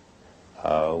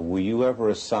 Were you ever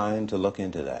assigned to look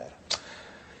into that?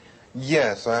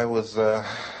 Yes, I was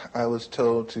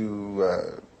told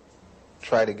to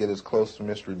try to get as close to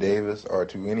Mr. Davis or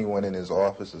to anyone in his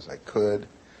office as I could.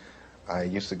 I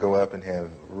used to go up and have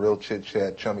real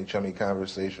chit-chat, chummy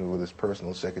conversations with his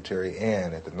personal secretary,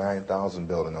 Ann, at the 9000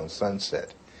 building on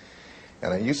Sunset.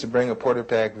 And I used to bring a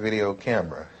Portapac video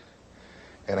camera,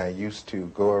 and I used to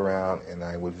go around and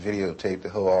I would videotape the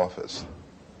whole office.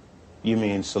 You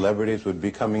mean celebrities would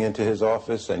be coming into his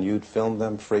office and you'd film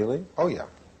them freely? Oh, yeah.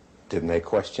 Didn't they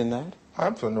question that?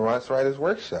 I'm from the Ross Writers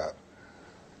Workshop.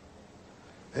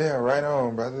 Yeah, right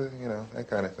on, brother, you know, that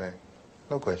kind of thing.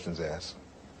 No questions asked.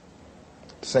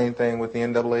 Same thing with the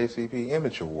NAACP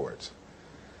Image Awards.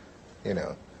 You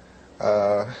know,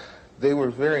 they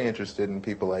were very interested in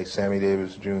people like Sammy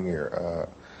Davis Jr.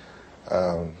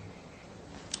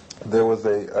 There was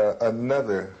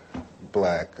another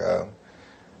black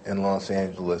in Los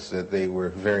Angeles that they were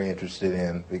very interested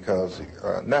in because,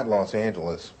 not Los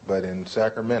Angeles, but in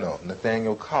Sacramento,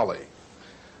 Nathaniel Colley,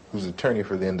 who's attorney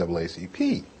for the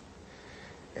NAACP.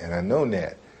 And I know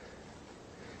Nat.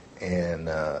 And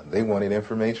they wanted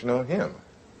information on him,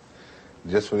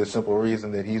 just for the simple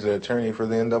reason that he's an attorney for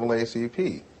the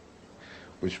NAACP,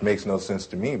 which makes no sense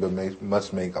to me, but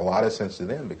must make a lot of sense to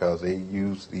them because they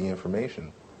use the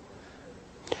information.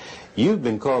 You've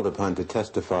been called upon to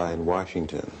testify in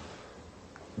Washington.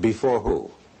 Before who?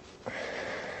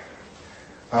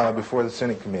 Before the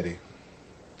Senate Committee.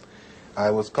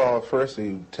 I was called first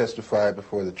to testify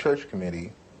before the Church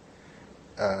Committee,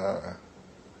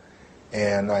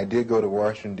 and I did go to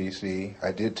Washington, D.C.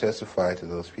 I did testify to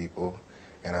those people,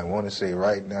 And I want to say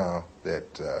right now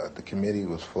that the committee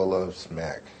was full of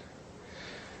smack.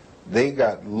 They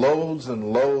got loads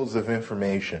and loads of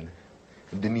information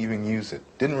and didn't even use it,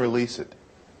 didn't release it.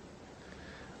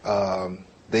 I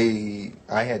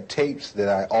had tapes that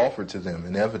I offered to them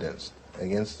in evidence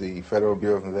against the Federal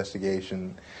Bureau of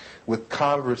Investigation with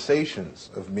conversations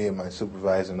of me and my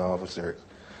supervising officers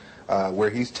where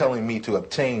he's telling me to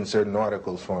obtain certain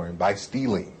articles for him by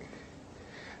stealing.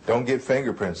 Don't get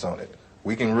fingerprints on it.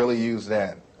 We can really use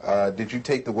that. Did you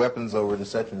take the weapons over to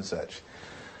such and such?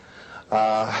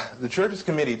 The Churches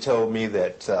Committee told me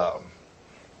that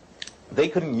they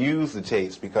couldn't use the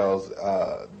tapes because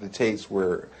the tapes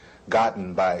were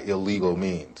gotten by illegal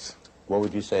means. What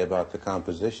would you say about the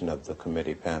composition of the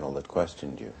committee panel that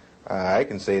questioned you? I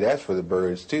can say that's for the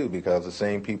birds too, because the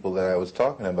same people that I was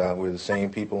talking about were the same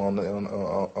people on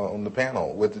the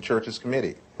panel with the Churches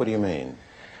Committee. What do you mean?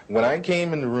 When I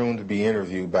came in the room to be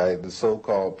interviewed by the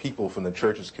so-called people from the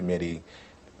Churches Committee,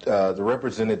 the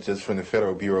representatives from the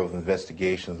Federal Bureau of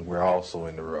Investigations were also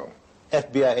in the room.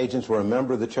 FBI agents were a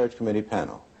member of the Church Committee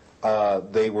panel?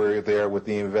 They were there with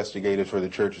the investigators for the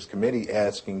Churches Committee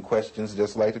asking questions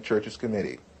just like the Churches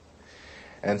Committee.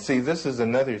 And see, this is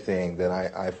another thing that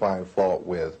I find fault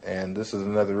with, and this is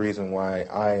another reason why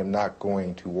I am not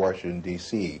going to Washington,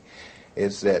 D.C.,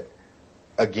 is that,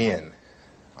 again,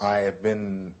 I have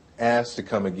been asked to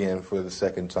come again for the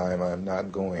second time. I'm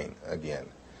not going again.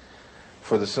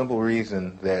 For the simple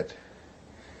reason that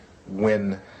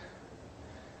when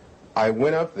I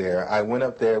went up there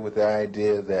with the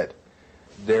idea that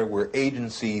there were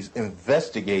agencies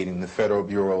investigating the Federal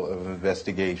Bureau of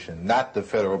Investigation, not the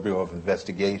Federal Bureau of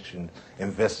Investigation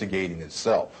investigating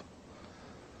itself.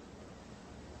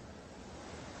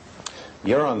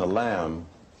 You're on the lam,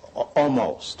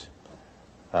 almost.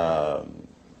 Do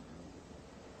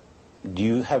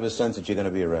you have a sense that you're going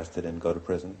to be arrested and go to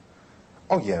prison?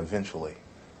 Oh yeah, eventually.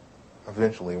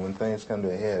 Eventually, when things come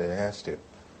to a head, it has to. It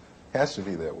has to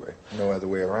be that way. No other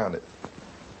way around it.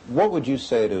 What would you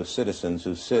say to citizens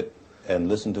who sit and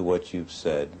listen to what you've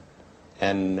said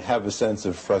and have a sense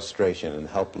of frustration and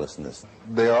helplessness?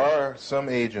 There are some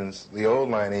agents, the old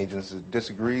line agents, that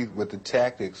disagree with the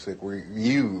tactics that were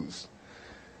used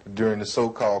during the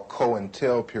so-called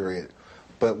COINTEL period.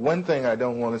 But one thing I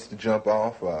don't want us to jump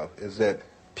off of is that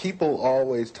people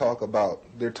always talk about,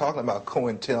 they're talking about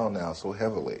COINTEL now so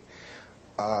heavily.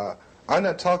 I'm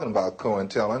not talking about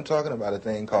COINTEL, I'm talking about a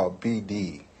thing called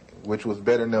BD, which was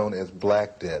better known as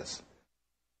Black Death.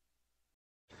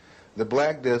 The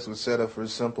Black Death was set up for a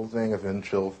simple thing of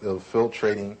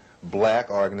infiltrating black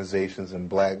organizations and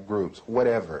black groups,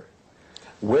 whatever.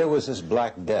 Where was this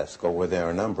Black Desk, or were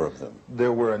there a number of them?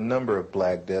 There were a number of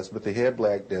Black Desks, but the head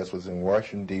Black Desk was in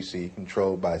Washington, D.C.,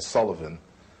 controlled by Sullivan.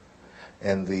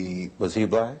 And the... Was he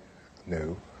black?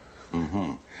 No.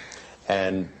 Mm-hmm.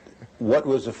 And what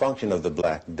was the function of the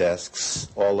Black Desks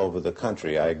all over the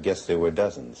country? I guess there were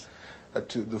dozens.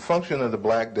 The function of the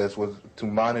Black Desk was to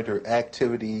monitor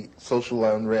activity, social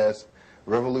unrest,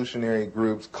 revolutionary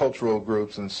groups, cultural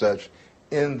groups, and such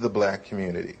in the black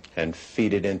community. And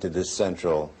feed it into this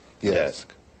central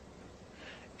desk.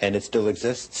 And it still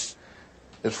exists?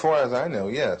 As far as I know,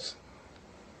 yes.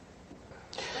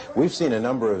 We've seen a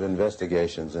number of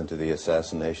investigations into the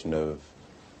assassination of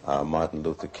Martin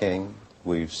Luther King.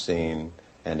 We've seen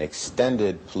an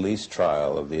extended police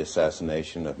trial of the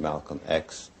assassination of Malcolm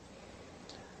X.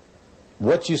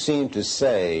 What you seem to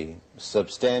say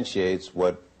substantiates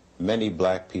what many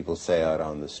black people say out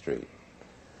on the street,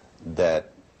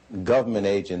 that government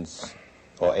agents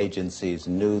or agencies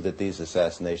knew that these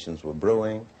assassinations were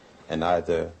brewing and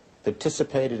either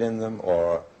participated in them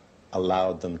or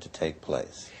allowed them to take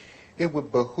place. It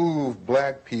would behoove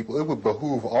black people, it would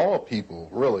behoove all people,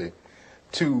 really,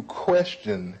 to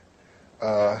question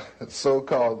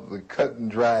so-called the cut and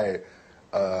dry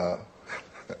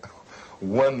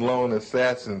one lone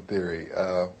assassin theory.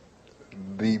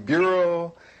 The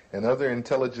Bureau and other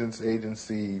intelligence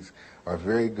agencies are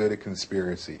very good at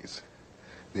conspiracies.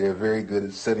 They are very good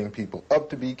at setting people up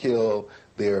to be killed.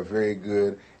 They are very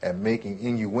good at making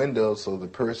innuendos so the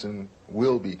person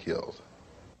will be killed.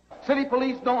 City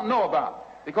police don't know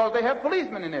about, because they have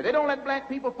policemen in there. They don't let black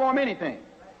people form anything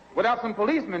without some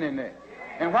policemen in there.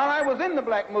 And while I was in the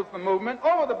black Muslim movement,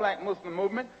 over the black Muslim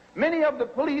movement, many of the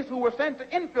police who were sent to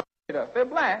infiltrate us, they're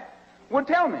black, would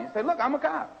tell me, say, look, I'm a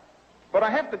cop, but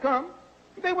I have to come.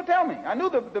 They would tell me. I knew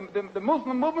the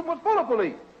Muslim movement was full of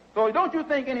police. So don't you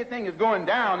think anything is going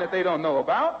down that they don't know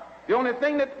about. The only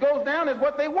thing that goes down is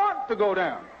what they want to go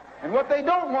down. And what they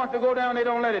don't want to go down, they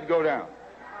don't let it go down.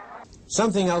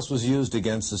 Something else was used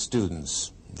against the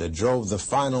students that drove the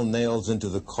final nails into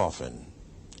the coffin.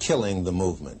 killing the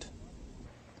movement?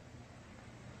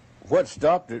 What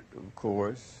stopped it, of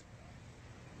course,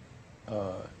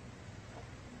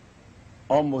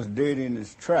 almost dead in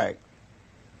its track,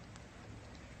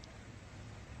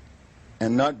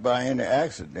 and not by any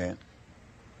accident,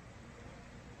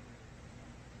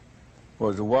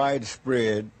 was a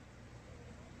widespread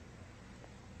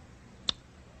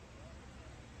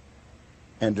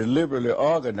and deliberately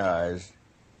organized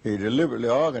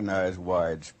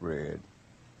widespread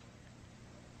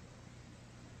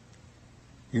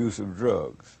use of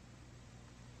drugs.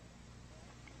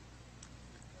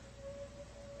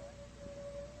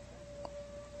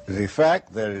 The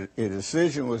fact that a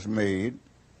decision was made,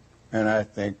 and I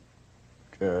think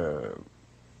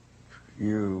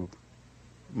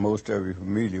most of you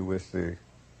familiar with the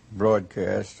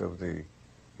broadcast of the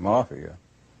mafia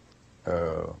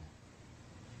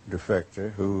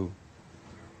defector who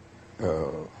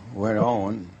went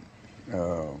on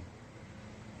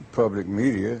public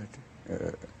media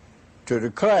to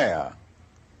declare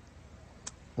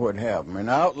what happened and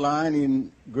outline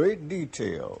in great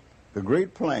detail the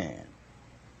great plan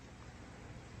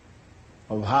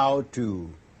of how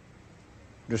to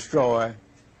destroy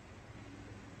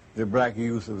the black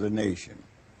youth of the nation,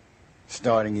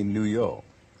 starting in New York.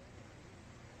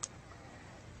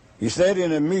 He said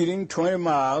in a meeting 20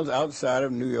 miles outside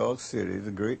of New York City,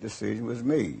 the great decision was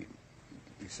made.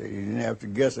 He said he didn't have to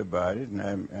guess about it,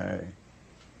 and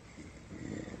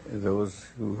those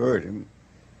who heard him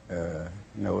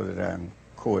know that I'm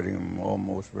quoting him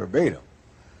almost verbatim,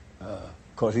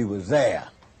 because he was there.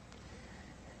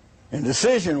 And the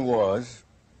decision was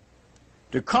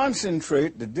to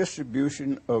concentrate the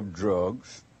distribution of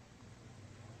drugs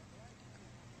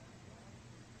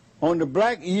on the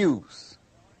black youth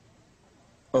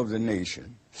of the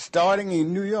nation, starting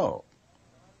in New York.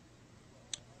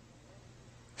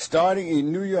 Starting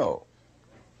in New York,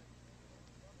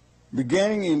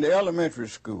 beginning in the elementary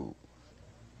school,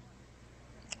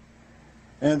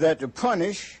 and that to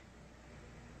punish,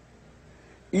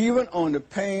 even on the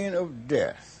pain of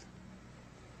death,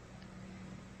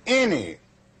 any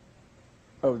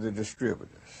of the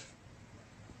distributors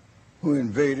who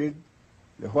invaded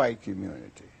the white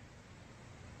community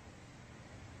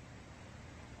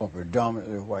or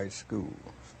predominantly white schools.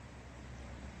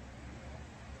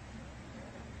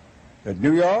 That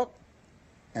New York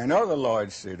and other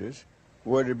large cities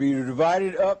were to be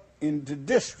divided up into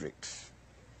districts.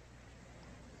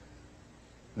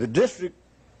 The district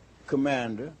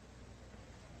commander,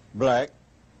 black,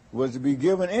 was to be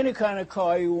given any kind of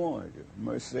car he wanted,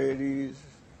 Mercedes,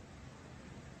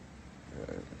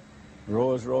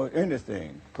 Rolls Royce,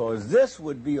 anything, because this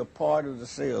would be a part of the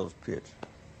sales pitch.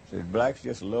 Said blacks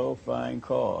just love fine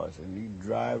cars, and he'd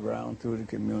drive around through the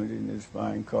community in his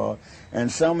fine car,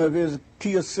 and some of his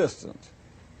key assistants,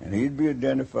 and he'd be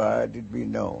identified, he'd be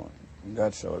known, and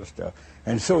that sort of stuff.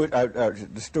 And so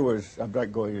the stories, I'm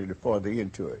not going any further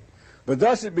into it. But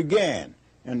thus it began,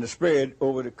 and the spread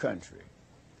over the country,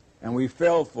 and we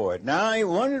fell for it. Now,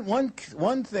 one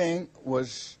thing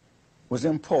was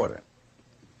important,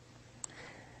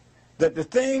 that the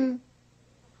thing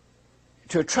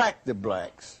to attract the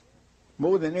blacks,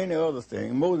 more than any other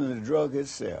thing, more than the drug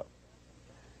itself,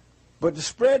 but to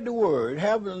spread the word,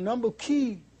 have a number of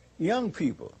key young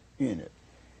people in it,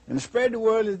 and to spread the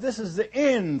word that this is the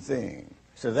end thing.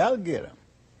 So that'll get them.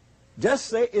 Just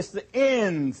say it's the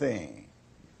end thing,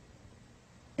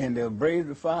 and they'll brave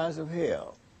the fires of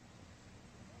hell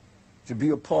to be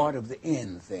a part of the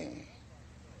end thing.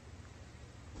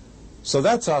 So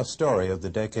that's our story of the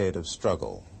decade of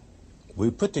struggle.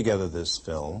 We put together this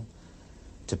film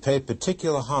to pay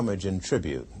particular homage and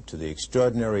tribute to the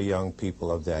extraordinary young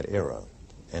people of that era,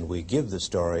 and we give the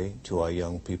story to our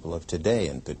young people of today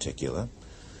in particular,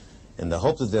 in the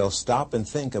hope that they'll stop and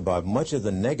think about much of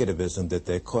the negativism that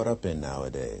they're caught up in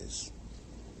nowadays,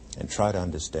 and try to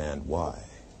understand why.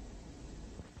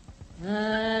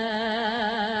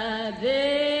 I've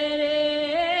been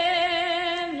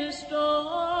in the storm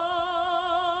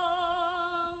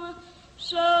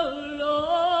so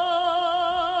long.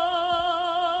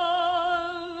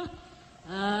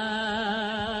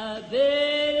 I've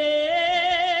been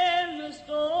in the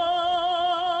storm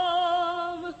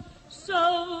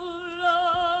so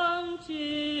long,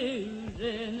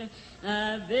 children.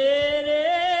 I've been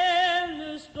in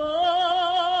the storm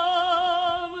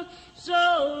so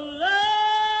long.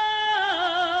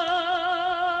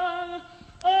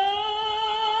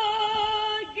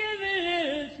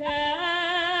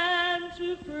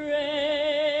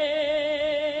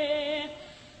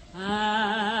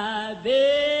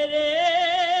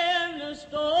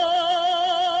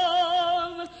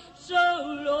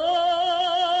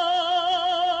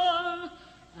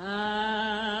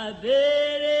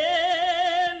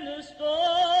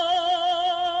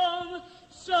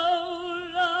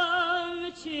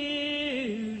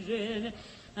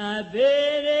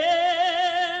 avere